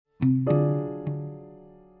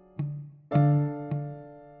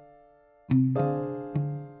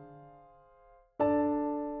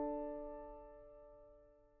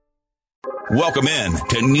Welcome in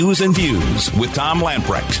to News and Views with Tom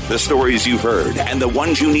Lamprecht. The stories you've heard and the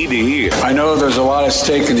ones you need to hear. I know there's a lot at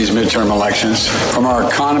stake in these midterm elections, from our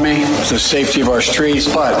economy to the safety of our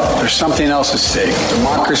streets, but there's something else at stake.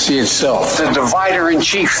 Democracy itself. The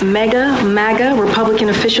divider-in-chief. MAGA Republican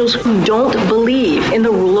officials who don't believe in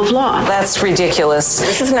the rule of law. That's ridiculous.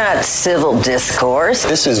 This is not civil discourse.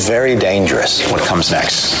 This is very dangerous. What comes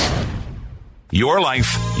next? Your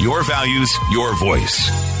life, your values, your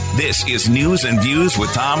voice. This is News and Views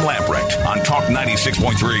with Tom Lamprecht on Talk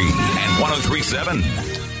 96.3 and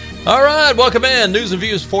 103.7. All right, welcome in. News and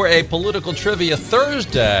Views for a Political Trivia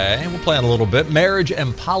Thursday. We'll plan a little bit. Marriage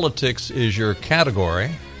and politics is your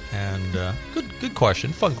category. And good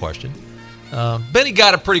question, fun question. Benny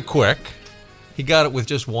got it pretty quick. He got it with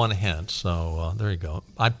just one hint, so there you go.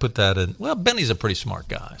 I'd put that in. Well, Benny's a pretty smart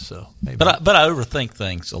guy, so maybe. But I overthink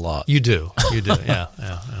things a lot. You do, yeah.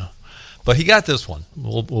 But he got this one.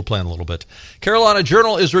 We'll plan a little bit. Carolina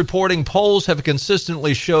Journal is reporting polls have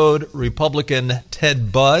consistently showed Republican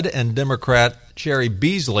Ted Budd and Democrat Cheri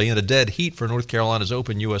Beasley in a dead heat for North Carolina's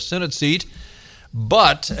open U.S. Senate seat.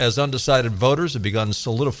 But as undecided voters have begun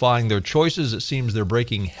solidifying their choices, it seems they're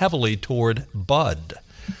breaking heavily toward Budd.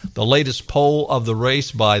 The latest poll of the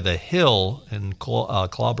race by The Hill, in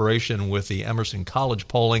collaboration with the Emerson College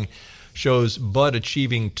polling, shows Budd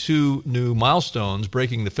achieving two new milestones,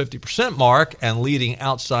 breaking the 50% mark and leading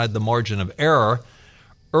outside the margin of error.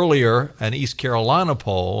 Earlier, an East Carolina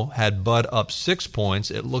poll had Budd up 6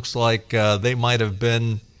 points. It looks like they might have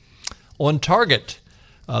been on target.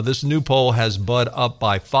 This new poll has Budd up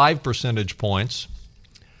by 5 percentage points.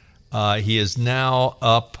 He is now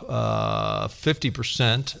up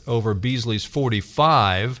 50% over Beasley's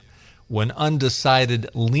 45. When undecided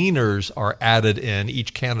leaners are added in,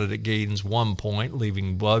 each candidate gains 1 point,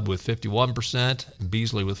 leaving Budd with 51% and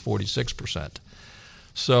Beasley with 46%.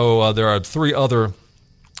 So there are three other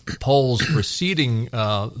polls preceding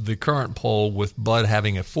the current poll, with Budd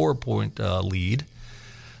having a 4-point lead.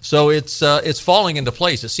 So it's falling into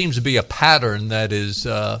place. It seems to be a pattern that is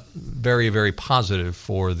very, very positive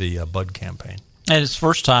for the Budd campaign. And it's the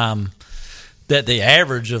first time that the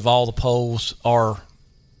average of all the polls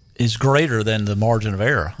is greater than the margin of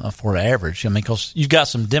error for the average. I mean, because you've got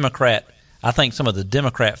some Democrat, I think some of the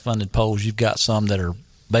Democrat-funded polls, you've got some that are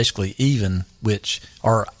basically even, which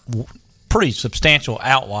are pretty substantial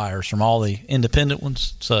outliers from all the independent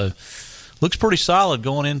ones. So looks pretty solid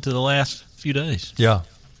going into the last few days. Yeah,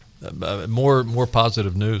 more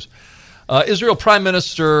positive news. Israel Prime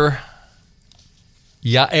Minister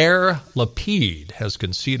Yair Lapid has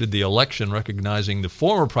conceded the election, recognizing the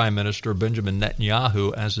former Prime Minister Benjamin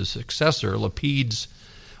Netanyahu as his successor. Lapid's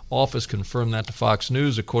office confirmed that to Fox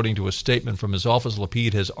News. According to a statement from his office,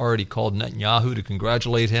 Lapid has already called Netanyahu to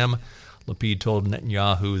congratulate him. Lapid told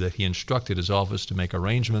Netanyahu that he instructed his office to make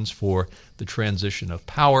arrangements for the transition of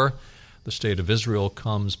power. The state of Israel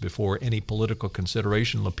comes before any political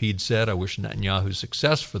consideration, Lapid said. I wish Netanyahu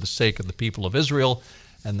success for the sake of the people of Israel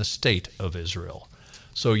and the state of Israel.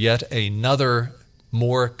 So yet another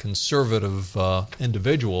more conservative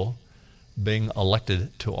individual being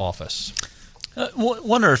elected to office.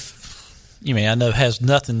 Wonder if, I know it has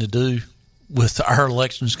nothing to do with our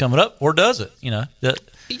elections coming up, or does it?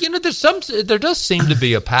 There does seem to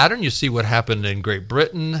be a pattern. You see what happened in Great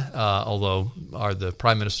Britain, although the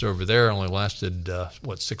prime minister over there only lasted,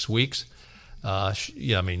 6 weeks.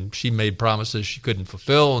 She made promises she couldn't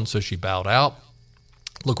fulfill, and so she bowed out.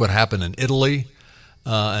 Look what happened in Italy.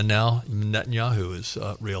 And now Netanyahu is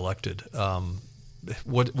reelected.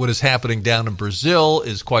 What is happening down in Brazil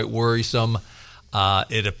is quite worrisome.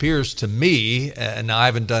 It appears to me, and I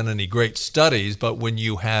haven't done any great studies, but when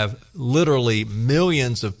you have literally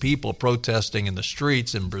millions of people protesting in the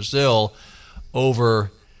streets in Brazil over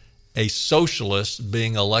a socialist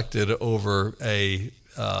being elected over a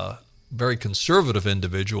very conservative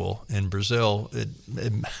individual in Brazil,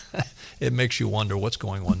 it makes you wonder what's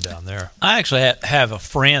going on down there. I actually have a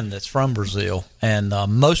friend that's from Brazil, and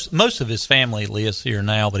most of his family lives here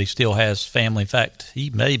now, but he still has family. In fact, he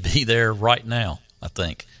may be there right now, I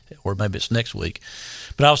think, or maybe it's next week.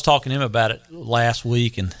 But I was talking to him about it last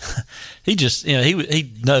week, and he just,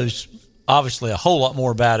 he knows obviously a whole lot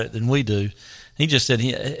more about it than we do. He just said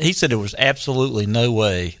he said there was absolutely no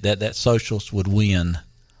way that socialists would win.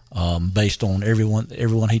 Based on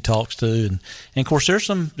everyone he talks to, and of course there's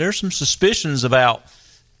some suspicions about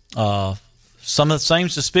some of the same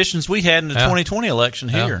suspicions we had in the 2020 election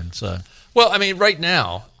here. And so, well, right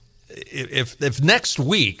now, if next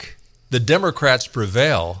week the Democrats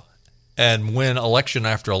prevail and win election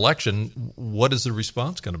after election, what is the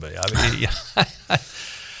response going to be? I mean,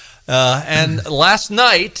 and last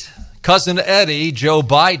night, Cousin Eddie, Joe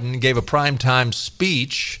Biden, gave a primetime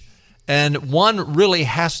speech, and one really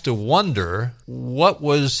has to wonder, what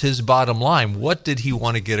was his bottom line? What did he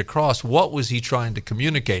want to get across? What was he trying to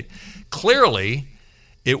communicate? Clearly,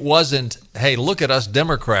 it wasn't, hey, look at us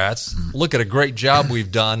Democrats, look at a great job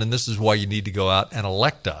we've done, and this is why you need to go out and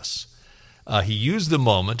elect us. He used the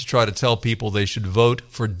moment to try to tell people they should vote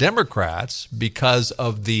for Democrats because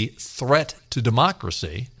of the threat to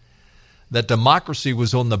democracy, that democracy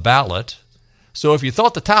was on the ballot. So if you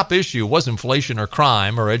thought the top issue was inflation or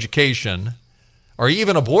crime or education or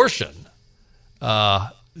even abortion,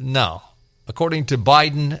 no. According to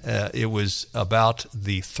Biden, it was about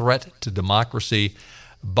the threat to democracy.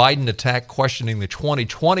 Biden attacked questioning the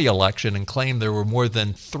 2020 election and claimed there were more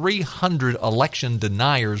than 300 election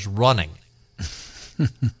deniers running.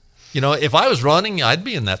 You know, if I was running, I'd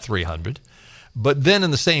be in that 300. But then in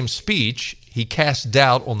the same speech, he cast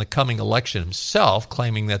doubt on the coming election himself,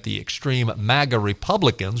 claiming that the extreme MAGA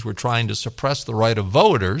Republicans were trying to suppress the right of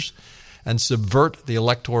voters and subvert the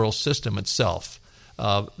electoral system itself.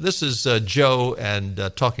 This is Joe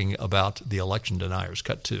and talking about the election deniers.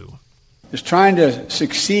 Cut 2. Is trying to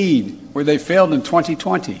succeed where they failed in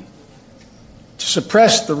 2020, to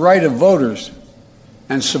suppress the right of voters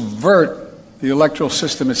and subvert the electoral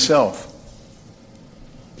system itself.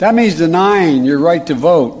 That means denying your right to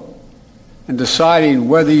vote and deciding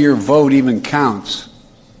whether your vote even counts.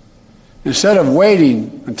 Instead of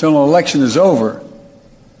waiting until an election is over,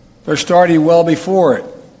 they're starting well before it.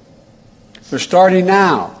 They're starting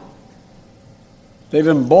now. They've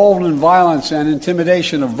emboldened violence and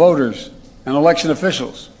intimidation of voters and election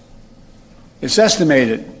officials. It's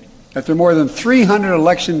estimated that there are more than 300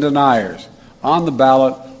 election deniers on the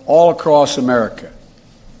ballot all across America.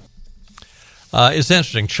 It's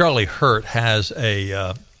interesting. Charlie Hurt has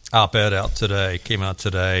a op-ed out today, came out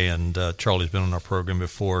today, and Charlie's been on our program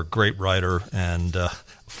before. Great writer and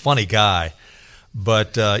funny guy.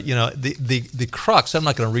 But, you know, the crux, I'm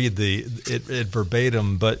not going to read it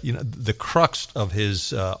verbatim, but, you know, the crux of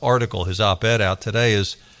his article, his op-ed out today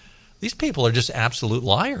is these people are just absolute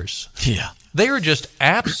liars. Yeah. They are just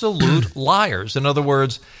absolute liars. In other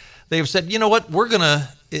words, they've said, you know what, we're going to,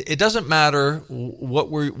 it doesn't matter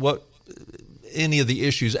what any of the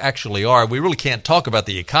issues actually are. We really can't talk about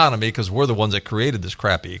the economy because we're the ones that created this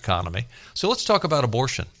crappy economy. So let's talk about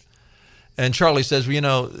abortion. And Charlie says, well, you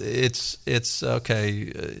know, it's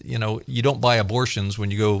okay. You know, you don't buy abortions when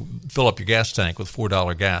you go fill up your gas tank with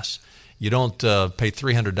 $4 gas. You don't pay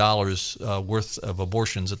 $300 worth of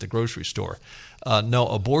abortions at the grocery store. No,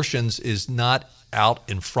 abortions is not out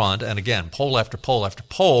in front. And again, poll after poll after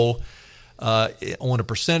poll, on a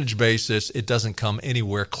percentage basis, it doesn't come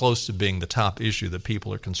anywhere close to being the top issue that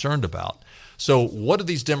people are concerned about. So what do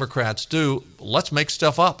these Democrats do? Let's make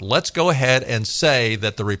stuff up. Let's go ahead and say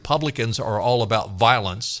that the Republicans are all about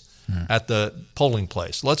violence at the polling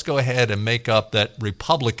place. Let's go ahead and make up that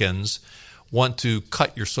Republicans want to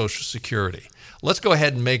cut your Social Security. Let's go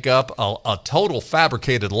ahead and make up a total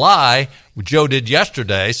fabricated lie, what Joe did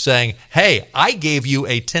yesterday, saying, hey, I gave you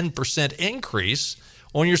a 10% increase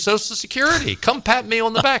on your Social Security. Come pat me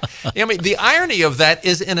on the back. I mean, the irony of that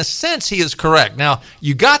is, in a sense, he is correct. Now,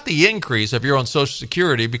 you got the increase if you're on Social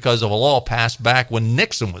Security because of a law passed back when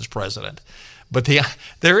Nixon was president. But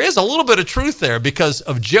there is a little bit of truth there because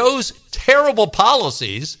of Joe's terrible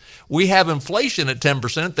policies. We have inflation at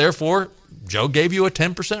 10%. Therefore, Joe gave you a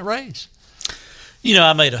 10% raise. You know,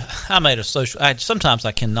 I made a social. Sometimes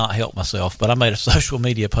I cannot help myself, but I made a social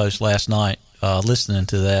media post last night. Listening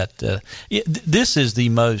to that, this is the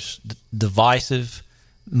most divisive,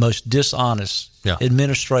 most dishonest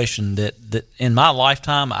administration that in my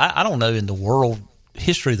lifetime, I don't know in the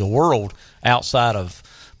history of the world outside of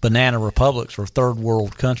banana republics or third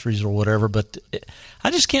world countries or whatever. But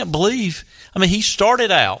I just can't believe. I mean, he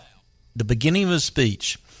started out the beginning of his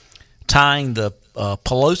speech tying the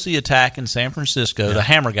Pelosi attack in San Francisco, the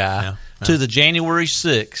hammer guy, to the January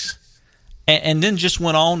 6th. And then just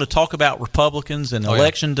went on to talk about Republicans and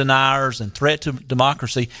election deniers and threat to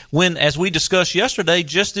democracy when, as we discussed yesterday,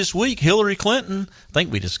 just this week, Hillary Clinton, I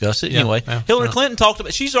think we discussed it anyway, Hillary Clinton talked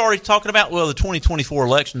about, she's already talking about, well, the 2024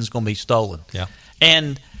 election is going to be stolen. Yeah.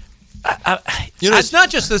 And it's not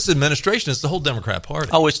just this administration, it's the whole Democrat Party.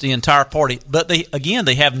 Oh, it's the entire party. But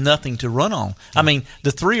they have nothing to run on. I mean,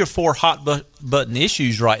 the 3 or 4 hot button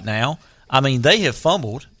issues right now, I mean, they have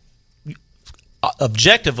fumbled.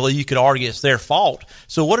 Objectively, you could argue it's their fault.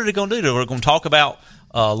 So what are they going to do? They're going to talk about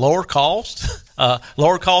lower cost,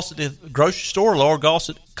 lower cost at the grocery store, lower cost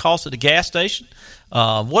at the gas station.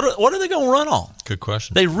 What are they going to run on? Good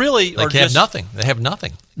question. They really They have nothing. They have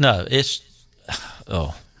nothing. No, it's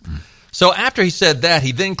So after he said that,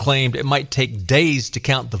 he then claimed it might take days to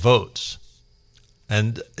count the votes.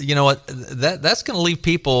 And you know what? That's going to leave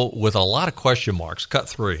people with a lot of question marks. Cut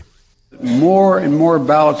 3. More and more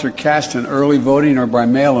ballots are cast in early voting or by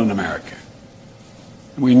mail in America.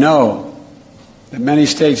 We know that many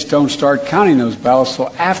states don't start counting those ballots till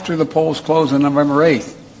after the polls close on November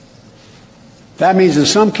 8th. That means in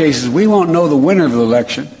some cases we won't know the winner of the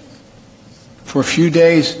election for a few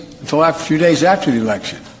days after the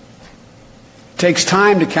election. It takes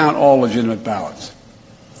time to count all legitimate ballots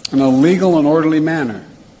in a legal and orderly manner.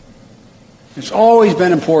 It's always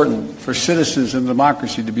been important for citizens in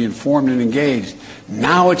democracy to be informed and engaged.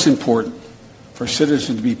 Now it's important for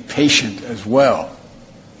citizens to be patient as well.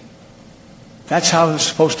 That's how it's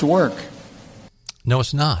supposed to work. No,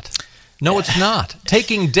 it's not. No, it's not.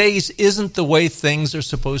 Taking days isn't the way things are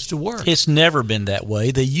supposed to work. It's never been that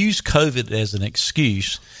way. They use COVID as an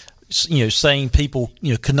excuse, saying people,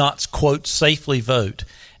 could not, quote, safely vote.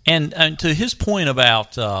 And to his point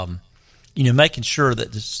about, making sure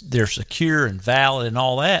that they're secure and valid and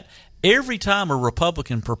all that, every time a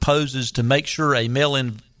Republican proposes to make sure a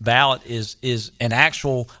mail-in ballot is an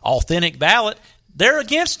actual authentic ballot, they're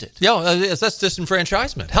against it. Yeah, that's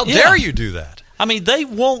disenfranchisement. How dare you do that? I mean, they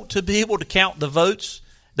want to be able to count the votes.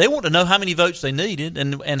 They want to know how many votes they needed,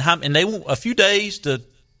 and they want a few days to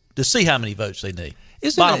see how many votes they need.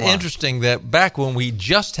 Isn't it interesting that back when we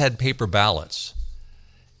just had paper ballots,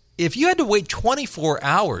 if you had to wait 24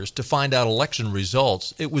 hours to find out election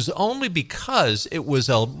results, it was only because it was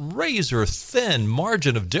a razor-thin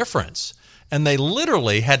margin of difference. And they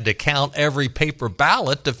literally had to count every paper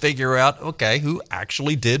ballot to figure out, okay, who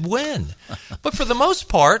actually did win. But for the most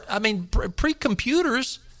part, I mean,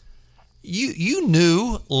 pre-computers, you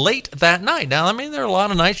knew late that night. Now, I mean, there are a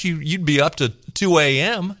lot of nights you'd be up to 2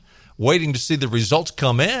 a.m. waiting to see the results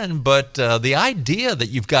come in. But the idea that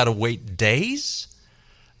you've got to wait days,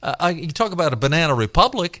 you talk about a banana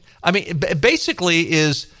republic. I mean, it basically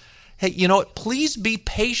is, hey, you know what, please be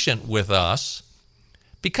patient with us,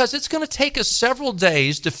 because it's going to take us several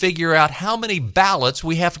days to figure out how many ballots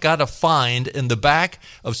we have got to find in the back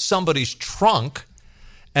of somebody's trunk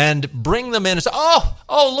and bring them in and say, oh,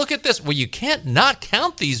 look at this. Well, you can't not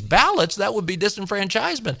count these ballots. That would be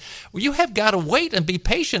disenfranchisement. Well, you have got to wait and be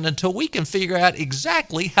patient until we can figure out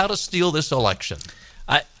exactly how to steal this election.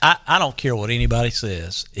 I don't care what anybody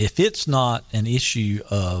says. If it's not an issue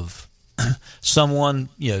of someone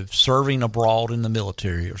serving abroad in the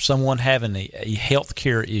military or someone having a health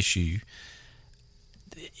care issue,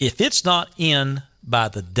 if it's not in by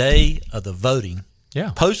the day of the voting,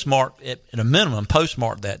 postmark at a minimum,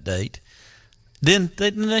 postmark that date, then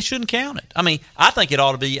they shouldn't count it. I mean, I think it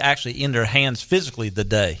ought to be actually in their hands physically the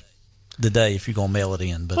day if you're going to mail it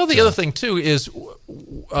in. But, the other thing, too, is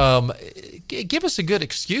give us a good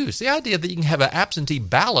excuse. The idea that you can have an absentee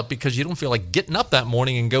ballot because you don't feel like getting up that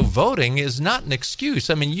morning and go voting is not an excuse.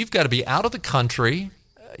 I mean, you've got to be out of the country.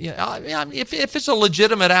 If it's a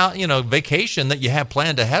legitimate vacation that you have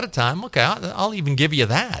planned ahead of time, okay, I'll even give you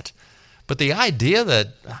that. But the idea that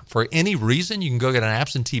for any reason you can go get an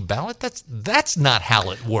absentee ballot, that's not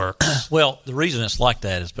how it works. Well, the reason it's like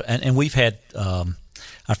that is, and we've had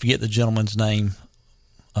I forget the gentleman's name,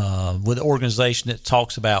 with the organization that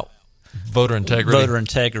talks about voter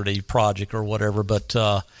integrity project or whatever. But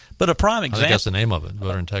a prime example, I think that's the name of it,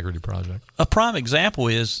 voter integrity project. A prime example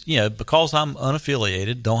is, because I'm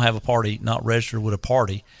unaffiliated, don't have a party, not registered with a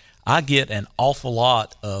party, I get an awful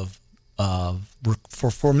lot of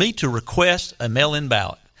for me to request a mail-in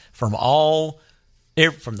ballot from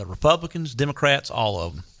the Republicans, Democrats, all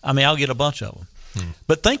of them. I mean, I'll get a bunch of them.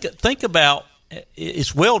 But think about.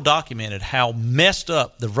 It's well documented how messed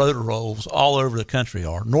up the voter rolls all over the country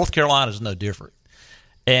are. North Carolina is no different.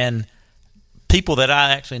 And people that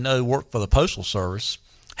I actually know work for the Postal Service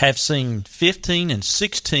have seen 15 and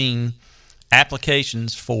 16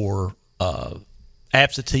 applications for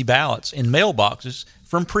absentee ballots in mailboxes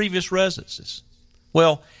from previous residences.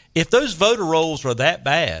 Well, if those voter rolls are that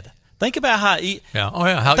bad, think about how easy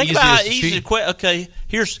to quit. Okay,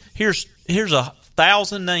 here's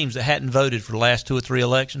 1,000 names that hadn't voted for the last 2 or 3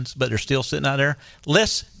 elections, but they're still sitting out there.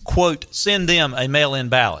 Let's, quote, send them a mail-in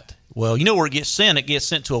ballot. Well, you know where it gets sent? It gets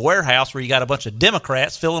sent to a warehouse where you got a bunch of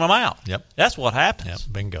Democrats filling them out. Yep. That's what happens.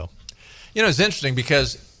 Yep, bingo. It's interesting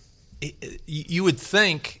because you would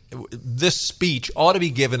think this speech ought to be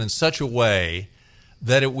given in such a way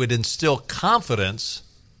that it would instill confidence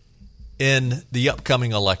in the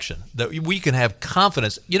upcoming election, that we can have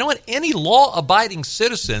confidence. You know what? Any law-abiding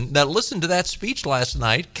citizen that listened to that speech last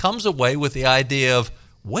night comes away with the idea of,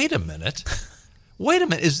 wait a minute,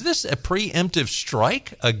 is this a preemptive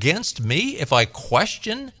strike against me if I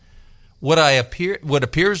question what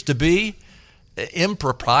appears to be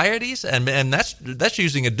improprieties? And that's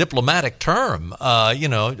using a diplomatic term,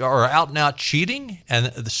 or out-and-out cheating and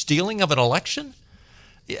the stealing of an election.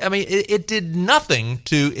 I mean, it did nothing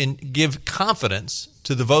to give confidence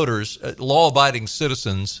to the voters, law-abiding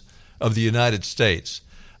citizens of the United States.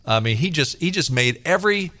 I mean, he just made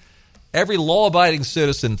every law-abiding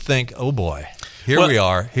citizen think, oh boy, here we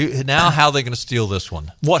are. Now, how are they going to steal this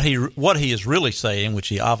one? What he is really saying, which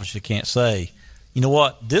he obviously can't say, you know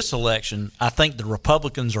what? This election, I think the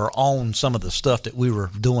Republicans are on some of the stuff that we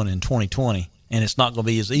were doing in 2020. And it's not going to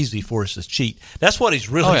be as easy for us to cheat. That's what he's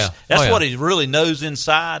really. What he really knows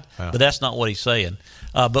inside. Yeah. But that's not what he's saying.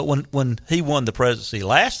 But when he won the presidency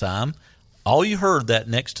last time, all you heard that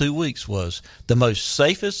next 2 weeks was the most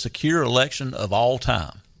safest, secure election of all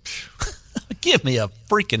time. Give me a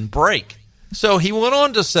freaking break. So he went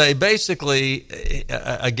on to say, basically,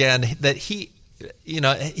 again, that he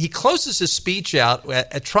closes his speech out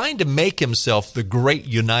at trying to make himself the great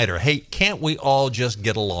uniter. Hey, can't we all just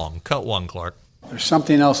get along? Cut one, Clark. There's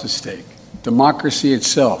something else at stake. Democracy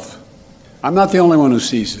itself. I'm not the only one who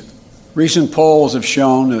sees it. Recent polls have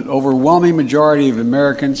shown that overwhelming majority of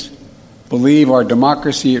Americans believe our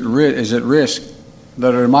democracy is at risk,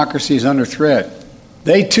 that our democracy is under threat.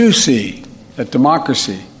 They too see that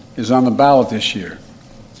democracy is on the ballot this year,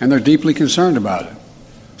 and they're deeply concerned about it.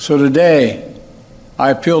 So today, I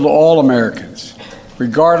appeal to all Americans,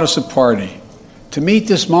 regardless of party, to meet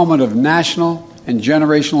this moment of national and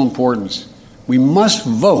generational importance. We must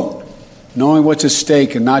vote knowing what's at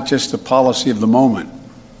stake and not just the policy of the moment,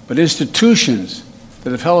 but institutions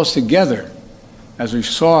that have held us together as we've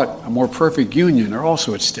sought a more perfect union are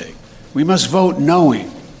also at stake. We must vote knowing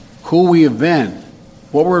who we have been,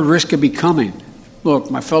 what we're at risk of becoming. Look,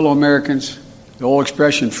 my fellow Americans, the old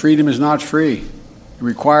expression, freedom is not free. It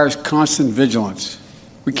requires constant vigilance.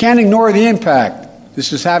 We can't ignore the impact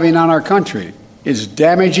this is having on our country. It's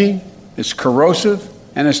damaging, it's corrosive,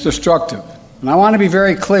 and it's destructive. And I want to be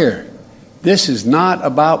very clear. This is not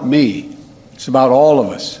about me. It's about all of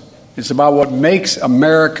us. It's about what makes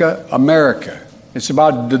America, America. It's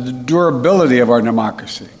about the durability of our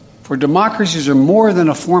democracy. For democracies are more than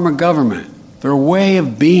a form of government. They're a way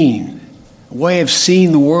of being, a way of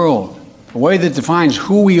seeing the world, a way that defines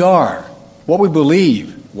who we are, what we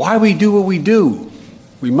believe, why we do what we do.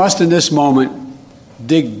 We must, in this moment,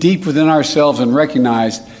 dig deep within ourselves and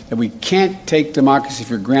recognize that we can't take democracy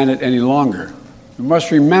for granted any longer. We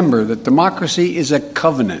must remember that democracy is a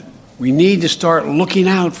covenant. We need to start looking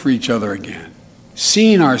out for each other again,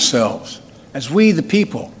 seeing ourselves as we the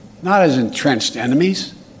people, not as entrenched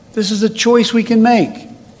enemies. This is a choice we can make.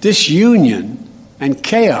 Disunion and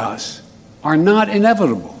chaos are not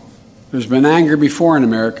inevitable. There's been anger before in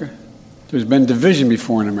America. There's been division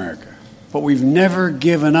before in America. But we've never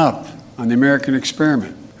given up on the American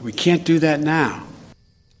experiment. We can't do that now.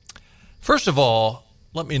 First of all,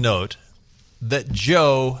 let me note that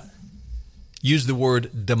Joe used the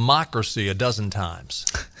word democracy a dozen times.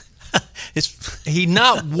 He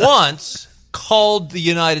not once called the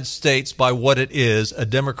United States by what it is, a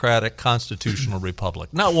democratic constitutional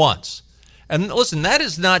republic. Not once. And listen, that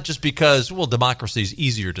is not just because, well, democracy is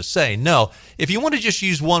easier to say. No, if you want to just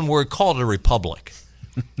use one word, call it a republic.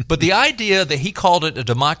 But the idea that he called it a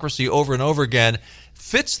democracy over and over again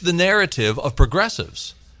fits the narrative of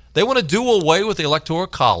progressives. They want to do away with the Electoral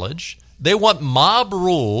College. They want mob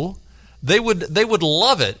rule. They would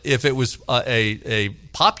love it if it was a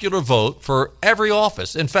popular vote for every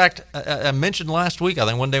office. In fact, I mentioned last week, I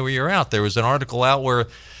think one day when you were out, there was an article out where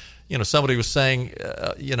somebody was saying,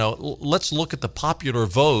 let's look at the popular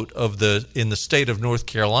vote in the state of North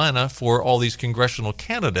Carolina for all these congressional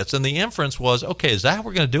candidates, and the inference was, okay, is that how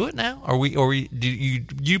we're going to do it now? Do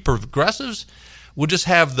you progressives will just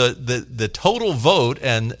have the total vote,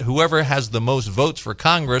 and whoever has the most votes for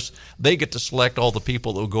Congress, they get to select all the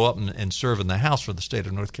people that will go up and serve in the House for the state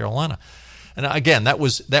of North Carolina. And again, that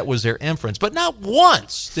was their inference. But not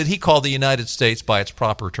once did he call the United States by its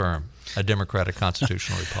proper term, a democratic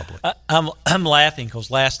constitutional republic. I'm laughing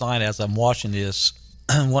because last night as I'm watching this,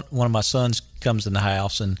 one of my sons comes in the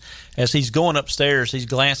house, and as he's going upstairs, he's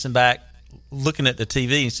glancing back, looking at the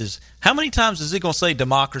TV, and says, how many times is he going to say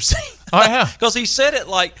democracy? Oh, yeah. Because he said it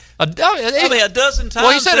like a dozen times.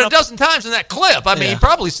 Well, he said it a dozen times in that clip. I mean, he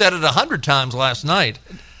probably said it 100 times last night.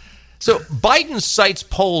 So Biden cites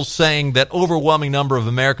polls saying that overwhelming number of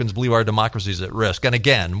Americans believe our democracy is at risk. And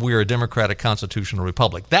again, we are a democratic constitutional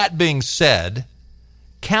republic. That being said,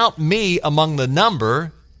 count me among the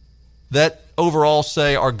number that overall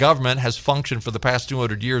say our government has functioned for the past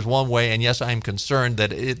 200 years one way, and yes, I am concerned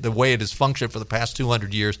that the way it has functioned for the past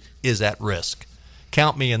 200 years is at risk.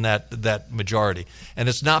 Count me in that majority. And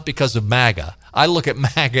it's not because of MAGA. I look at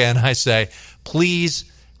MAGA and I say, please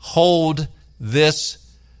hold this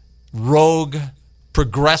rogue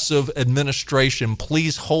progressive administration,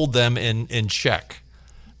 please hold them in check.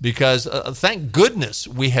 Because thank goodness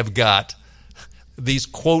we have got these,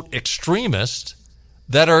 quote, extremists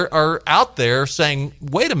that are out there saying,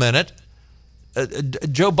 wait a minute,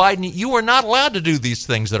 Joe Biden, you are not allowed to do these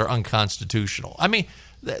things that are unconstitutional. I mean,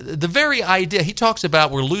 the very idea, he talks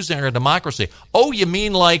about we're losing our democracy. Oh, you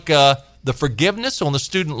mean like the forgiveness on the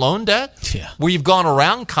student loan debt? Yeah. Where you've gone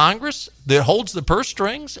around Congress that holds the purse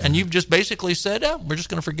strings and you've just basically said, oh, we're just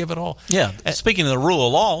going to forgive it all. Yeah. Speaking of the rule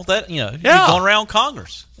of law, that you've gone around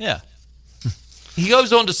Congress. Yeah. He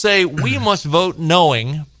goes on to say, we must vote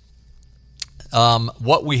knowing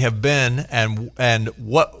what we have been and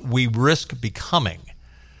what we risk becoming.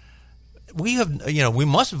 We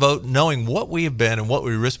must vote knowing what we have been and what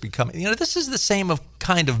we risk becoming. This is the same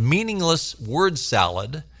kind of meaningless word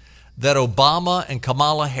salad that Obama and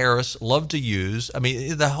Kamala Harris love to use. I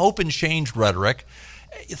mean, the hope and change rhetoric,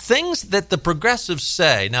 things that the progressives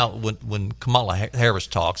say. Now, when Kamala Harris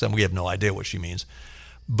talks, and we have no idea what she means,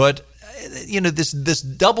 but this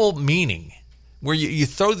double meaning where you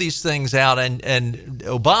throw these things out, and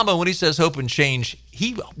Obama, when he says hope and change,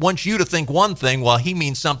 he wants you to think one thing while he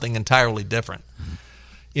means something entirely different.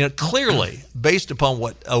 Clearly, based upon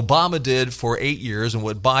what Obama did for 8 years and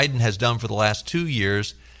what Biden has done for the last 2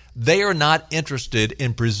 years, they are not interested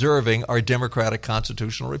in preserving our democratic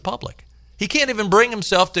constitutional republic. He can't even bring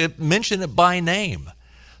himself to mention it by name.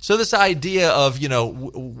 So this idea of,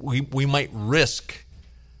 we might risk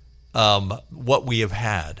what we have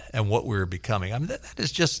had and what we're becoming. I mean, that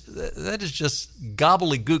is just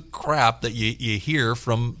gobbledygook crap that you hear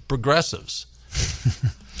from progressives.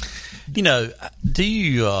 Do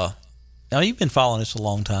you? Now you've been following this a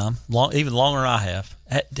long time, even longer than I have.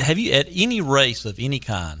 Have you, at any race of any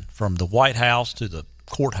kind, from the White House to the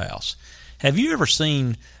courthouse, have you ever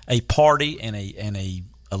seen a party and a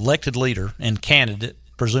elected leader and candidate,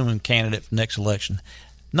 presuming candidate for next election,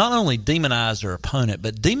 not only demonize their opponent,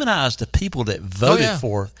 but demonize the people that voted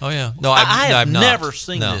for? Oh yeah. No, I have not. never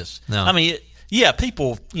seen this. No. I mean,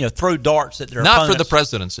 people throw darts at their not opponents. For the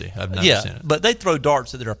presidency. I've never seen it. But they throw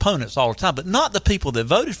darts at their opponents all the time. But not the people that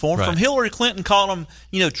voted for him. Right. From Hillary Clinton calling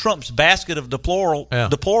them, Trump's basket of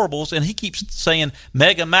deplorables, and he keeps saying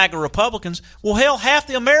MAGA Republicans. Well, hell, half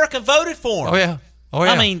the America voted for him. Oh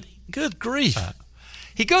yeah. I mean, good grief.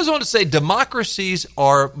 He goes on to say democracies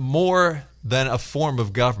are more than a form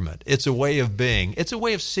of government. It's a way of being. It's a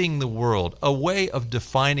way of seeing the world, a way of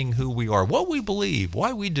defining who we are, what we believe,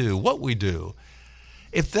 why we do what we do.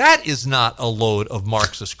 If that is not a load of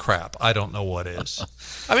Marxist crap, I don't know what is.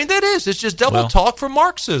 I mean, that is. It's just double talk for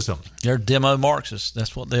Marxism. They're demo Marxists.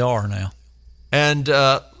 That's what they are now. And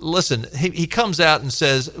listen, he comes out and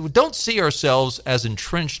says, don't see ourselves as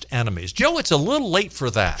entrenched enemies. Joe, it's a little late for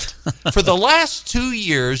that. For the last 2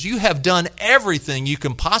 years, you have done everything you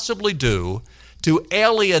can possibly do to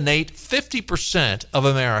alienate 50% of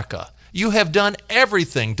America. You have done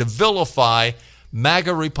everything to vilify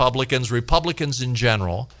MAGA Republicans in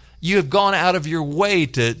general. You have gone out of your way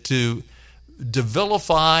to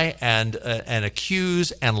vilify and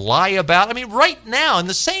accuse and lie about. I mean, right now, in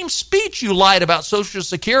the same speech, you lied about Social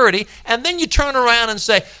Security, and then you turn around and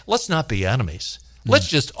say, let's not be enemies. Let's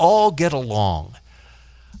just all get along.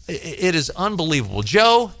 It is unbelievable.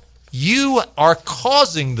 Joe, you are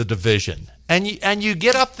causing the division, and you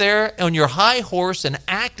get up there on your high horse and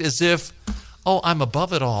act as if, oh, I'm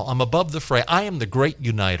above it all. I'm above the fray. I am the great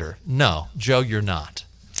uniter. No, Joe, you're not.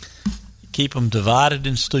 Keep them divided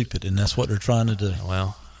and stupid, and that's what they're trying to do.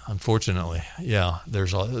 Well, unfortunately, yeah,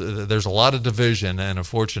 there's a lot of division, and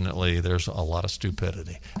unfortunately, there's a lot of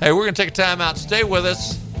stupidity. Hey, we're going to take a time out. Stay with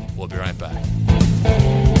us. We'll be right back.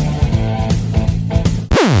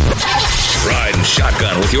 Ride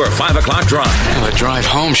shotgun with your 5 o'clock drive. Well, the drive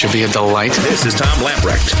home should be a delight. This is Tom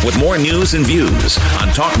Lamprecht with more news and views on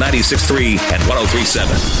Talk 96.3 and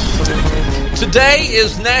 103.7. Today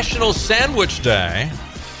is National Sandwich Day.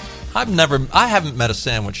 I haven't met a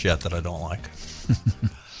sandwich yet that I don't like.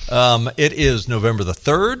 It is November the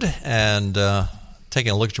 3rd, and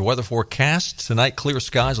taking a look at your weather forecast. Tonight, clear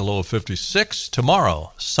skies, a low of 56.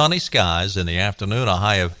 Tomorrow, sunny skies in the afternoon, a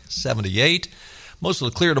high of 78.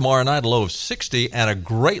 Mostly clear tomorrow night, a low of 60, and a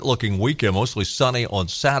great-looking weekend. Mostly sunny on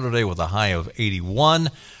Saturday with a high of 81.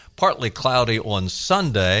 Partly cloudy on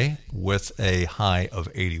Sunday with a high of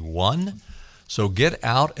 81. So get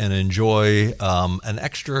out and enjoy an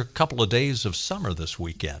extra couple of days of summer this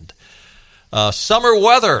weekend. Summer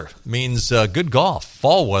weather means good golf.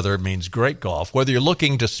 Fall weather means great golf. Whether you're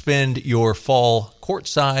looking to spend your fall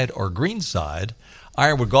courtside or greenside,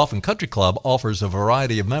 Ironwood Golf and Country Club offers a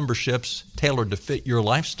variety of memberships tailored to fit your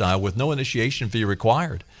lifestyle with no initiation fee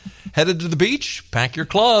required. Headed to the beach? Pack your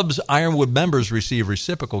clubs. Ironwood members receive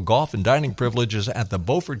reciprocal golf and dining privileges at the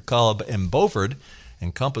Beaufort Club in Beaufort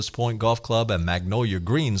and Compass Point Golf Club and Magnolia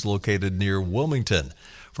Greens located near Wilmington.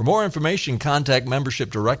 For more information, contact Membership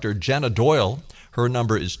Director Jenna Doyle. Her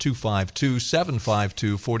number is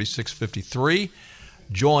 252-752-4653.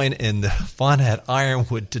 Join in the fun at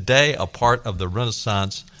Ironwood today, a part of the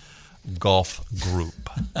Renaissance Golf Group.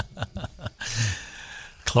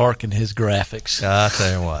 Clark and his graphics. I'll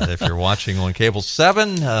tell you what, if you're watching on Cable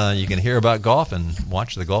 7, you can hear about golf and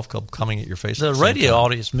watch the golf club coming at your face. The radio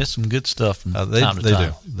audience missed some good stuff from time to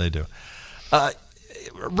time. They do.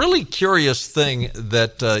 Really curious thing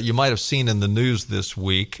that you might have seen in the news this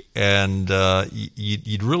week, and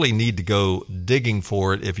you'd really need to go digging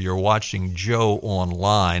for it if you're watching Joe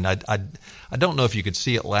online. I don't know if you could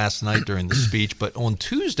see it last night during the speech, but on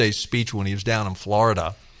Tuesday's speech when he was down in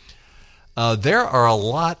Florida, there are a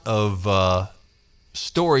lot of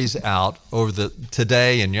stories out over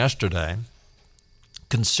today and yesterday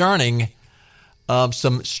concerning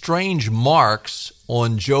some strange marks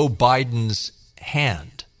on Joe Biden's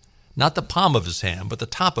hand, not the palm of his hand, but the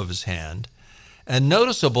top of his hand. And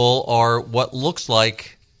noticeable are what looks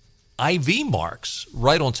like IV marks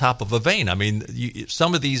right on top of a vein. I mean,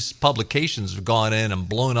 some of these publications have gone in and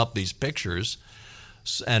blown up these pictures,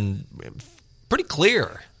 and pretty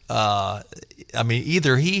clear. I mean,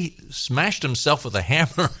 either he smashed himself with a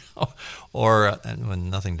hammer, or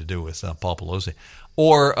nothing to do with Paul Pelosi,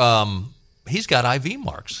 or he's got IV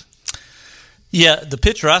marks. Yeah, the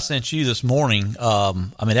picture I sent you this morning, I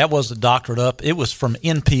mean, that wasn't doctored up. It was from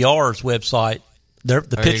NPR's website. The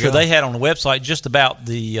picture they had on the website just about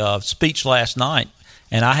the speech last night,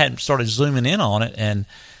 and I hadn't started zooming in on it. And,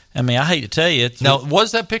 I mean, I hate to tell you. Now,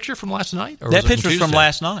 was that picture from last night? Or that picture's from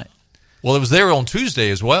last night. Well, it was there on Tuesday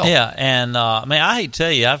as well. Yeah, and I mean, I hate to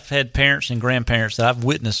tell you, I've had parents and grandparents that I've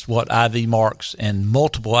witnessed what IV marks and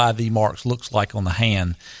multiple IV marks looks like on the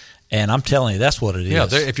hand. And I'm telling you, that's what it is. Yeah,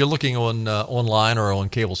 if you're looking on online or on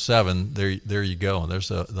Cable 7, there you go. And there's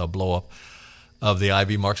the blow-up of the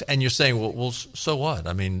IV marks. And you're saying, well, so what?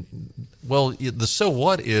 I mean, well, the so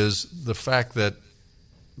what is the fact that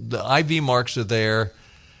the IV marks are there.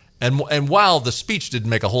 And while the speech didn't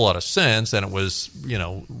make a whole lot of sense and it was,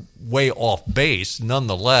 way off base,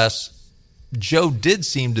 nonetheless, Joe did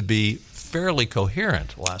seem to be fairly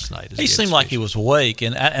coherent last night. He seemed like he was awake,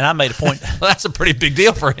 and I made a point. Well, that's a pretty big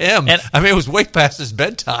deal for him. And, I mean, it was way past his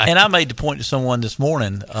bedtime. And I made the point to someone this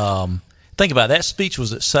morning. Think about it. That speech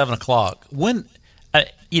was at 7:00. When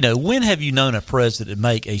have you known a president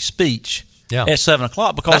make a speech at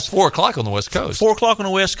 7:00? Because that's 4:00 on the West Coast. 4:00 on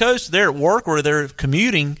the West Coast. They're at work or they're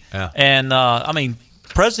commuting. Yeah. And I mean,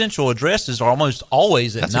 presidential addresses are almost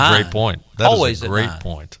always at 9. That's a great point. That is a great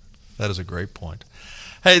point. That is a great point.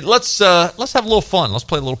 Hey, let's have a little fun. Let's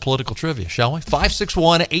play a little political trivia, shall we?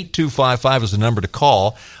 561-8255 is the number to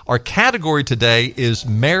call. Our category today is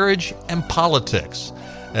marriage and politics.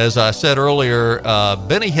 As I said earlier,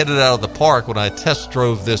 Benny hit it out of the park when I test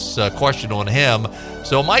drove this question on him.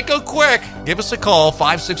 So it might go quick. Give us a call,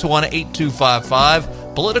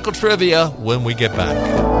 561-8255. Political trivia when we get back.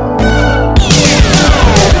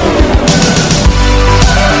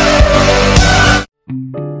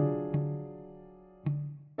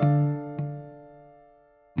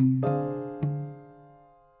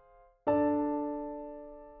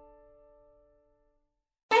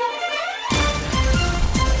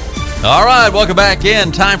 All right, welcome back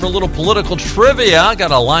in. Time for a little political trivia. Got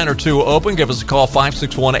a line or two open. Give us a call,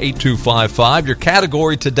 561-8255. Your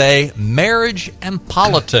category today, marriage and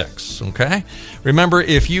politics, okay? Remember,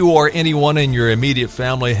 if you or anyone in your immediate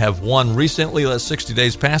family have won recently, let 60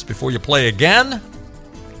 days pass before you play again.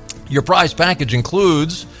 Your prize package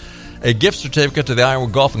includes a gift certificate to the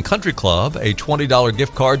Ironwood Golf and Country Club, a $20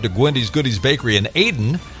 gift card to Gwendy's Goodies Bakery in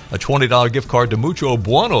Ayden, a $20 gift card to Mucho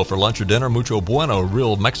Bueno for lunch or dinner. Mucho Bueno,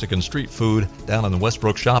 real Mexican street food down in the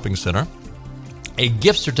Westbrook Shopping Center. A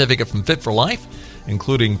gift certificate from Fit for Life,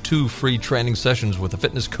 including 2 free training sessions with a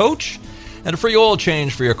fitness coach, and a free oil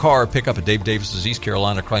change for your car. Pick up at Dave Davis's East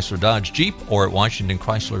Carolina Chrysler Dodge Jeep or at Washington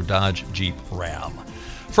Chrysler Dodge Jeep Ram.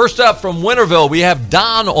 First up from Winterville, we have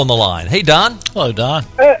Don on the line. Hey, Don. Hello, Don.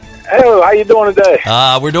 Hey, how you doing today?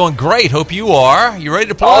 We're doing great. Hope you are. You ready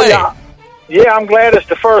to play? Oh, yeah. Yeah, I'm glad it's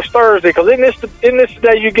the first Thursday, because isn't this the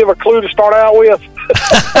day you give a clue to start out with?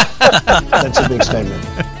 That's a big statement.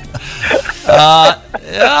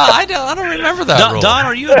 Yeah, I don't remember that rule. Don,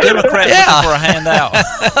 are you a Democrat looking for a handout?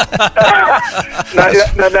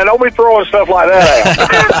 now, don't be throwing stuff like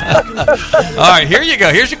that out. All right, here you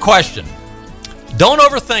go. Here's your question. Don't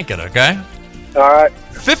overthink it, okay? All right.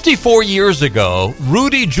 54 years ago,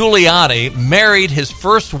 Rudy Giuliani married his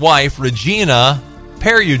first wife, Regina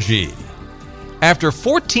Peruggi. After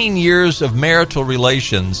 14 years of marital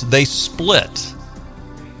relations, they split.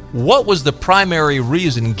 What was the primary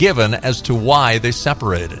reason given as to why they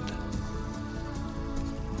separated?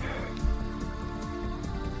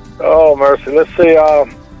 Oh, mercy. Let's see.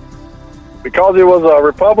 Because he was a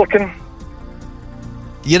Republican?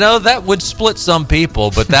 You know, that would split some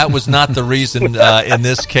people, but that was not the reason in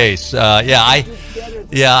this case. That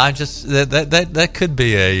could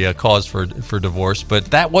be a cause for divorce,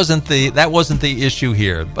 but that wasn't the issue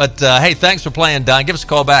here. But hey, thanks for playing, Don. Give us a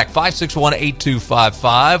call back,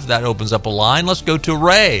 561-8255. That opens up a line. Let's go to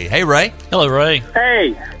Ray. Hey, Ray. Hello, Ray.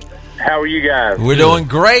 Hey, how are you guys? We're doing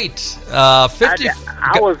great. I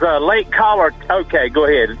was a late caller. Okay, go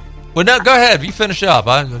ahead. Well, no, go ahead. You finish up.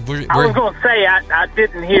 I was going to say I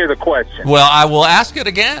didn't hear the question. Well, I will ask it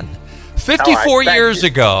again. 54 years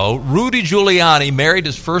ago, Rudy Giuliani married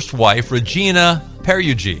his first wife, Regina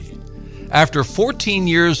Peruggi. After 14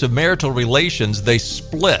 years of marital relations, they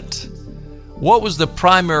split. What was the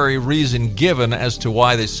primary reason given as to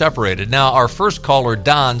why they separated? Now, our first caller,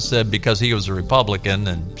 Don, said because he was a Republican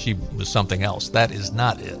and she was something else. That is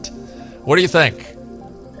not it. What do you think?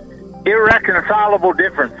 Irreconcilable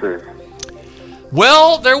differences.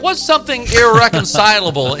 Well, there was something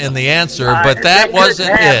irreconcilable in the answer, but that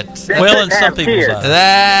wasn't it. Well, in some people's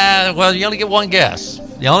eyes. Well, you only get one guess.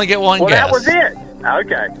 You only get one guess. That was it.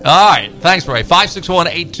 Okay. All right. Thanks, Ray.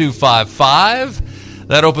 561-8255.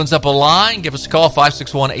 That opens up a line. Give us a call,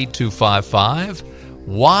 561-8255.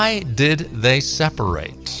 Why did they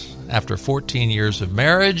separate after 14 years of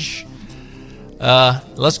marriage?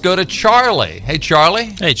 Let's go to Charlie. Hey,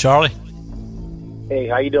 Charlie. Hey, Charlie. Hey,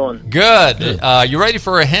 how you doing? Good. You ready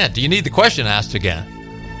for a hint? Do you need the question asked again?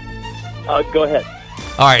 Go ahead.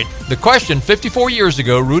 All right. The question, 54 years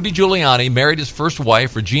ago, Rudy Giuliani married his first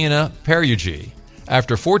wife, Regina Peruggi.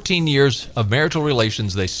 After 14 years of marital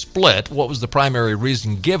relations, they split. What was the primary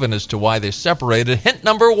reason given as to why they separated? Hint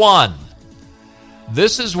number one.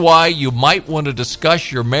 This is why you might want to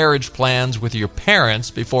discuss your marriage plans with your parents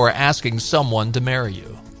before asking someone to marry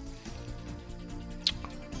you.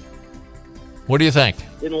 What do you think?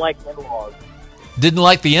 Didn't like the in-laws. Didn't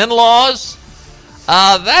like the in-laws?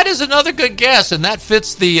 That is another good guess, and that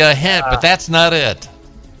fits the hint, but that's not it.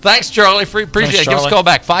 Thanks, Charlie. Appreciate it. Give us a call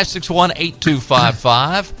back,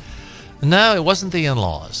 561-8255. No, it wasn't the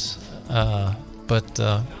in-laws.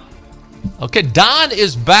 Okay, Don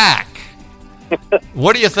is back.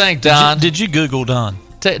 What do you think, Don? Did you Google Don?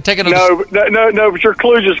 Take another. No, but your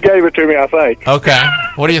clue just gave it to me, I think. Okay.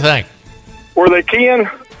 What do you think? Were they kin?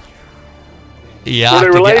 Yeah. Were they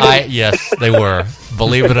related? Yes, they were.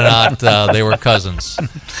 Believe it or not, they were cousins.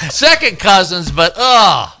 Second cousins, but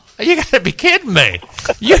you got to be kidding me.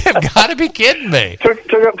 You have got to be kidding me.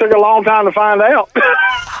 Took a long time to find out.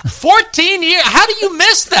 14 years. How do you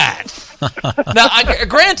miss that? Now,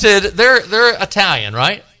 granted, they're Italian,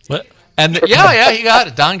 right? What? And yeah, he got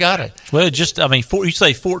it. Don got it. Well, you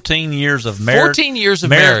say 14 years of marriage. 14 years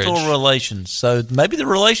of marital marriage. relations. So maybe the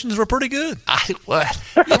relations were pretty good. Wait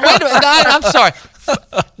a minute. I'm sorry.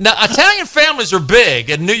 Now, Italian families are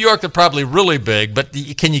big. In New York, they're probably really big. But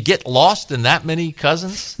can you get lost in that many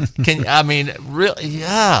cousins? Really?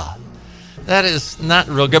 Yeah. That is not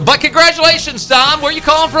real good. But congratulations, Don. Where are you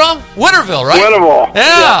calling from? Winterville, right? Winterville.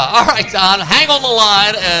 Yeah. All right, Don. Hang on the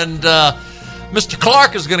line, and Mr.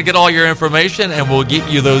 Clark is going to get all your information, and we'll get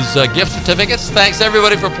you those gift certificates. Thanks,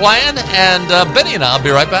 everybody, for playing. And Benny and I'll be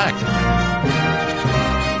right back.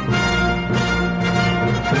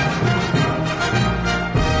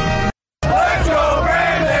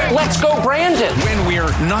 Let's go, Brandon. When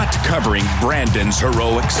we're not covering Brandon's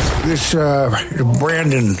heroics. This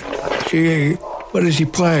Brandon, what does he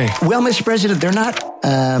play? Well, Mr. President, they're not,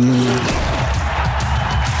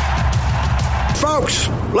 Folks,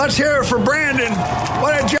 let's hear it for Brandon.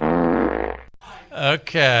 What a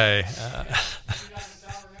Okay.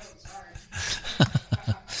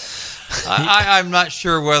 I'm not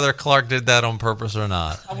sure whether Clark did that on purpose or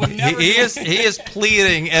not. He is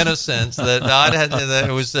pleading innocence that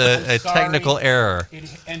it was a technical error. It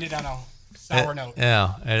ended on a sour note.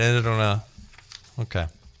 Yeah, it ended on a... Okay.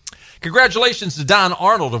 Congratulations to Don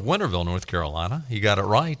Arnold of Winterville, North Carolina. He got it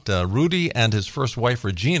right. Rudy and his first wife,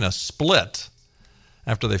 Regina, split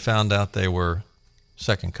after they found out they were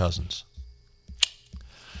second cousins.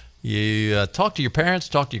 You talk to your parents,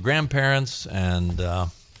 talk to your grandparents, and...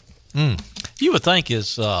 You would think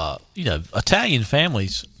Italian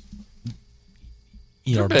families...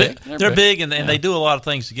 They're big. They're big, and they do a lot of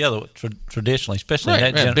things together traditionally, especially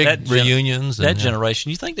big reunions. That generation.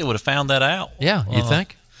 You think they would have found that out? Yeah, you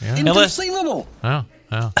think? Yeah. Inconceivable.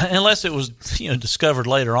 Unless it was discovered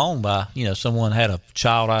later on by someone had a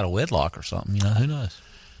child out of wedlock or something. Who knows?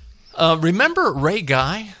 Remember Ray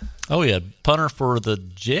Guy? Oh yeah, punter for the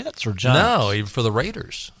Jets or Giants? No, for the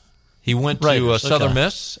Raiders. He went to Southern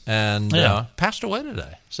Miss and passed away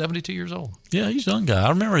today, 72 years old. Yeah, he's a young guy. I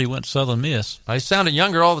remember he went to Southern Miss. He sounded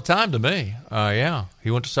younger all the time to me. He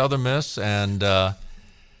went to Southern Miss, and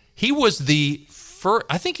he was the first.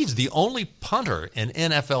 I think he's the only punter in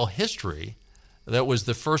NFL history that was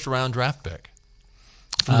the first-round draft pick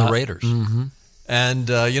from the Raiders. Mm-hmm. And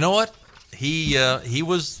you know what? He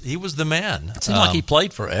was the man. It seemed like he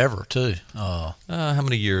played forever too. How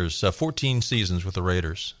many years? 14 seasons with the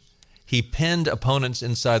Raiders. He pinned opponents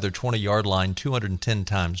inside their 20-yard line 210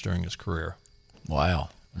 times during his career. Wow.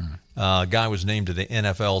 Guy was named to the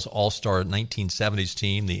NFL's All-Star 1970s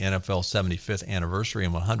team, the NFL 75th anniversary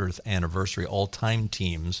and 100th anniversary all-time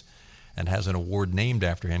teams, and has an award named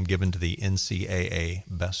after him given to the NCAA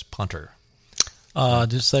Best Punter.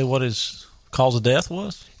 Did it say what his cause of death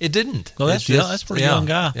was? It didn't. Well, that's a pretty young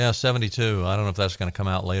guy. Yeah, 72. I don't know if that's going to come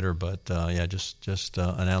out later, but just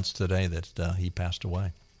announced today that he passed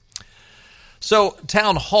away. So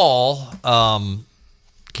Town Hall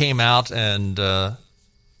came out and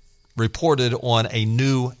reported on a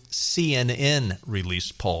new CNN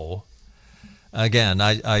released poll. Again,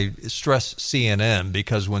 I stress CNN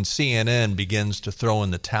because when CNN begins to throw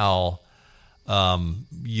in the towel,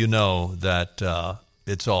 you know that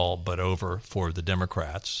it's all but over for the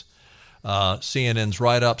Democrats. CNN's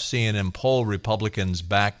write-up, CNN poll, Republicans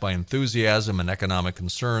backed by enthusiasm and economic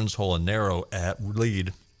concerns hold a narrow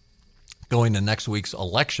lead going to next week's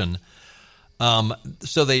election.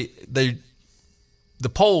 So the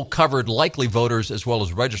poll covered likely voters as well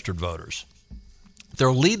as registered voters.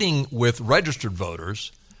 They're leading with registered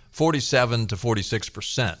voters 47 to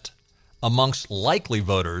 46%. Amongst likely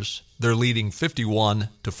voters, they're leading 51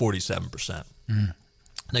 to 47%.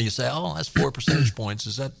 Now you say, "Oh, that's 4 percentage points.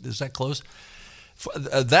 Is that close?"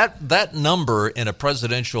 That number in a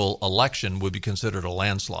presidential election would be considered a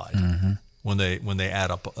landslide. Mm-hmm. When they add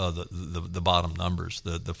up the bottom numbers,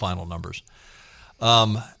 the final numbers.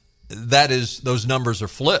 That is, those numbers are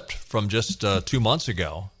flipped from just 2 months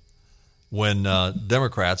ago when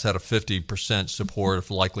Democrats had a 50% support of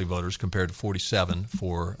likely voters compared to 47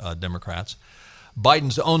 for Democrats.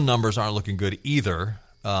 Biden's own numbers aren't looking good either.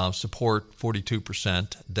 Support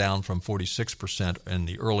 42%, down from 46% in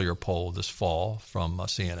the earlier poll this fall from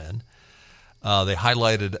CNN. They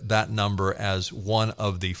highlighted that number as one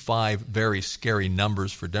of the 5 very scary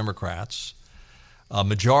numbers for Democrats. A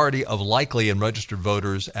majority of likely and registered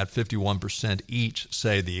voters at 51% each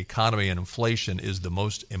say the economy and inflation is the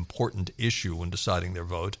most important issue when deciding their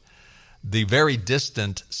vote. The very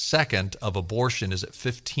distant second of abortion is at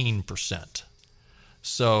 15%.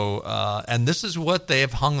 So, and this is what they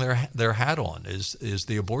have hung their hat on is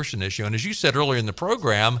the abortion issue. And as you said earlier in the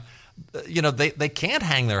program, they can't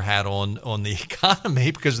hang their hat on the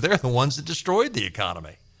economy because they're the ones that destroyed the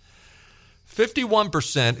economy.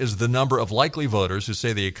 51% is the number of likely voters who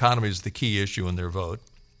say the economy is the key issue in their vote.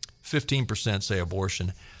 15% say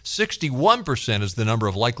abortion. 61% is the number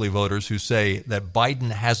of likely voters who say that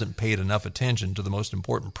Biden hasn't paid enough attention to the most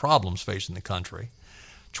important problems facing the country.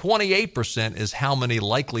 28% is how many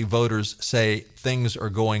likely voters say things are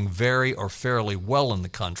going very or fairly well in the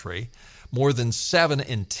country. More than 7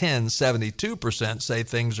 in 10, 72% say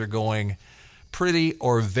things are going pretty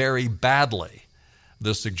or very badly.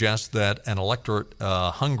 This suggests that an electorate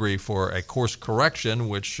hungry for a course correction,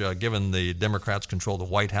 which, given the Democrats control the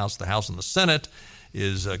White House, the House, and the Senate,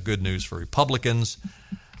 is good news for Republicans.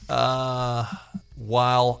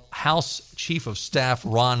 While House Chief of Staff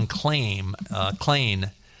Ron Klain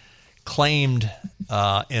claimed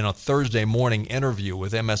in a Thursday morning interview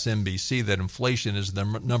with MSNBC that inflation is the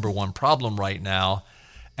number one problem right now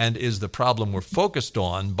and is the problem we're focused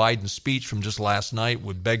on, Biden's speech from just last night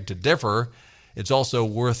would beg to differ. It's also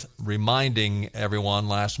worth reminding everyone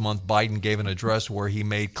last month Biden gave an address where he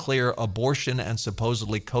made clear abortion and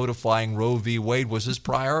supposedly codifying Roe v. Wade was his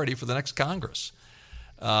priority for the next Congress.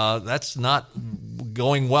 That's not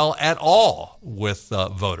going well at all with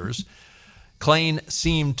voters. Klain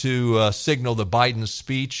seemed to signal that Biden's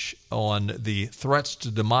speech on the threats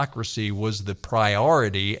to democracy was the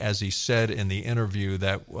priority, as he said in the interview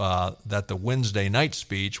that the Wednesday night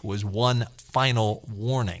speech was one final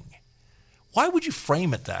warning. Why would you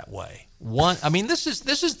frame it that way? This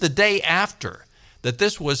is the day after that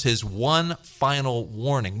this was his one final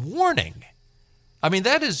warning. Warning. I mean,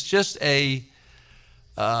 that is just a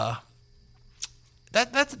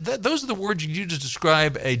those are the words you use to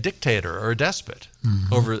describe a dictator or a despot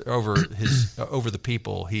over the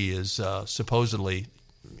people he is supposedly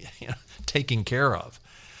taking care of.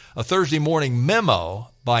 A Thursday morning memo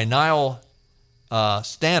by Niall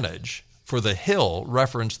Stanage for The Hill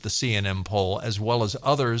referenced the CNN poll as well as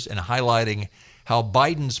others in highlighting how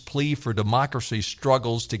Biden's plea for democracy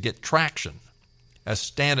struggles to get traction. As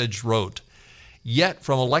Stanage wrote, yet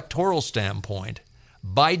from an electoral standpoint,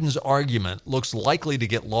 Biden's argument looks likely to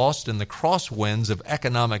get lost in the crosswinds of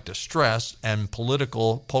economic distress and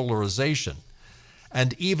political polarization.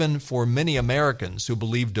 And even for many Americans who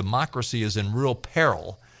believe democracy is in real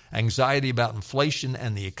peril, anxiety about inflation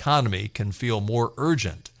and the economy can feel more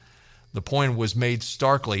urgent. The point was made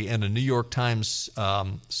starkly in a New York Times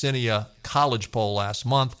Siena College poll last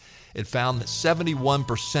month. It found that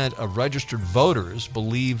 71% of registered voters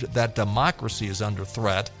believed that democracy is under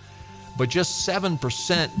threat, but just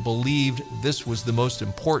 7% believed this was the most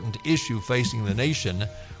important issue facing the nation,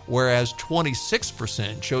 whereas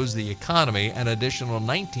 26% chose the economy and an additional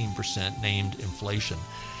 19% named inflation.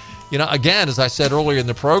 Again, as I said earlier in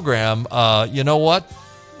the program, you know what?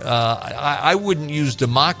 I wouldn't use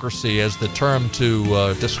democracy as the term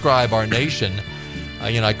to describe our nation.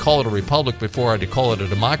 I call it a republic before I'd call it a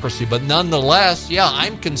democracy, but nonetheless,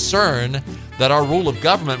 I'm concerned that our rule of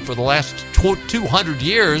government for the last 200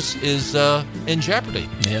 years is in jeopardy.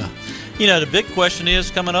 Yeah. The big question is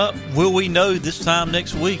coming up, will we know this time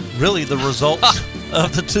next week really the results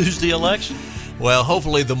of the Tuesday election? Well,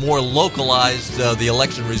 hopefully the more localized the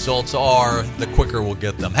election results are, the quicker we'll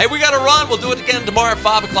get them. Hey, we got to run. We'll do it again tomorrow at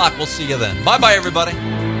 5 o'clock. We'll see you then. Bye-bye, everybody.